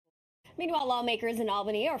Meanwhile, lawmakers in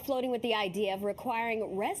Albany are floating with the idea of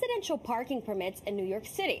requiring residential parking permits in New York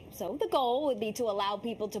City. So the goal would be to allow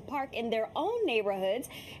people to park in their own neighborhoods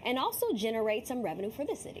and also generate some revenue for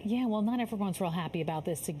the city. Yeah, well, not everyone's real happy about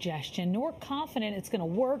this suggestion, nor confident it's going to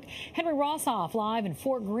work. Henry Rossoff live in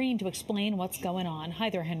Fort Greene to explain what's going on. Hi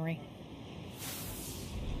there, Henry.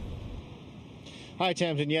 Hi,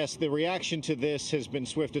 Tamsin. Yes, the reaction to this has been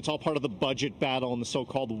swift. It's all part of the budget battle and the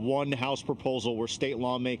so-called one House proposal where state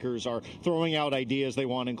lawmakers are throwing out ideas they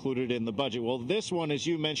want included in the budget. Well, this one, as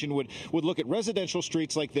you mentioned, would look at residential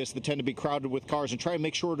streets like this that tend to be crowded with cars and try and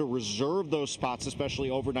make sure to reserve those spots,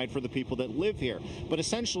 especially overnight, for the people that live here. But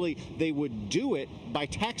essentially, they would do it by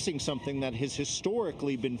taxing something that has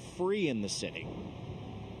historically been free in the city.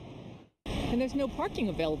 And there's no parking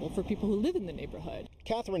available for people who live in the neighborhood.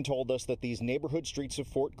 Catherine told us that these neighborhood streets of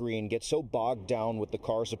Fort Greene get so bogged down with the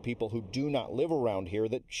cars of people who do not live around here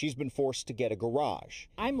that she's been forced to get a garage.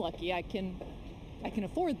 I'm lucky I can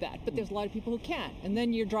afford that, but there's a lot of people who can't. And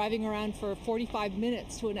then you're driving around for 45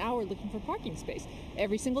 minutes to an hour looking for parking space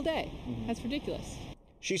every single day. That's ridiculous.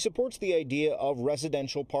 She supports the idea of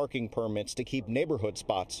residential parking permits to keep neighborhood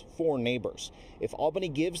spots for neighbors. If Albany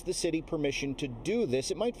gives the city permission to do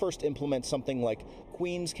this, it might first implement something like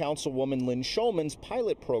Queens Councilwoman Lynn Shulman's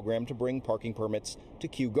pilot program to bring parking permits to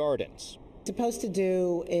Kew Gardens. Supposed to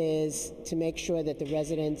do is to make sure that the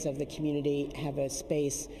residents of the community have a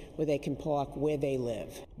space where they can park where they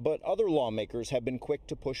live. But other lawmakers have been quick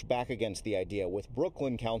to push back against the idea, with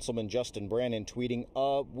Brooklyn Councilman Justin Brannan tweeting,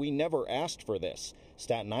 we never asked for this.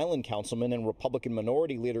 Staten Island Councilman and Republican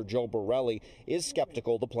Minority Leader Joe Borelli is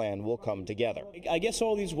skeptical the plan will come together. I guess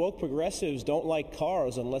all these woke progressives don't like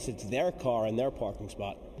cars unless it's their car and their parking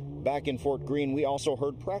spot. Back in Fort Greene, we also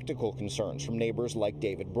heard practical concerns from neighbors like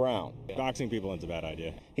David Brown. Boxing people into a bad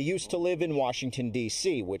idea. He used to live in Washington,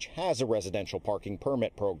 D.C., which has a residential parking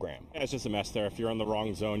permit program. Yeah, it's just a mess there. If you're in the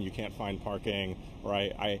wrong zone, you can't find parking,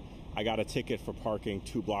 right? I got a ticket for parking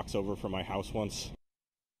 2 blocks over from my house once.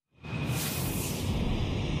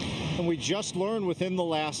 And we just learned within the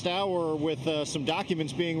last hour, with some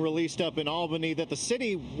documents being released up in Albany, that the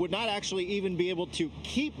city would not actually even be able to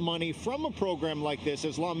keep money from a program like this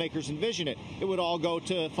as lawmakers envision it. It would all go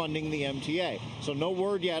to funding the MTA. So no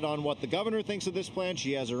word yet on what the governor thinks of this plan.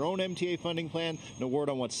 She has her own MTA funding plan. No word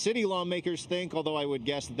on what city lawmakers think, although I would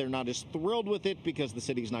guess that they're not as thrilled with it because the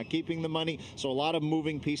city's not keeping the money. So a lot of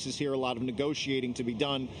moving pieces here, a lot of negotiating to be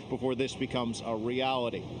done before this becomes a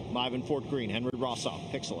reality. Live in Fort Greene, Henry Rossoff,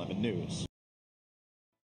 Pix 11 News.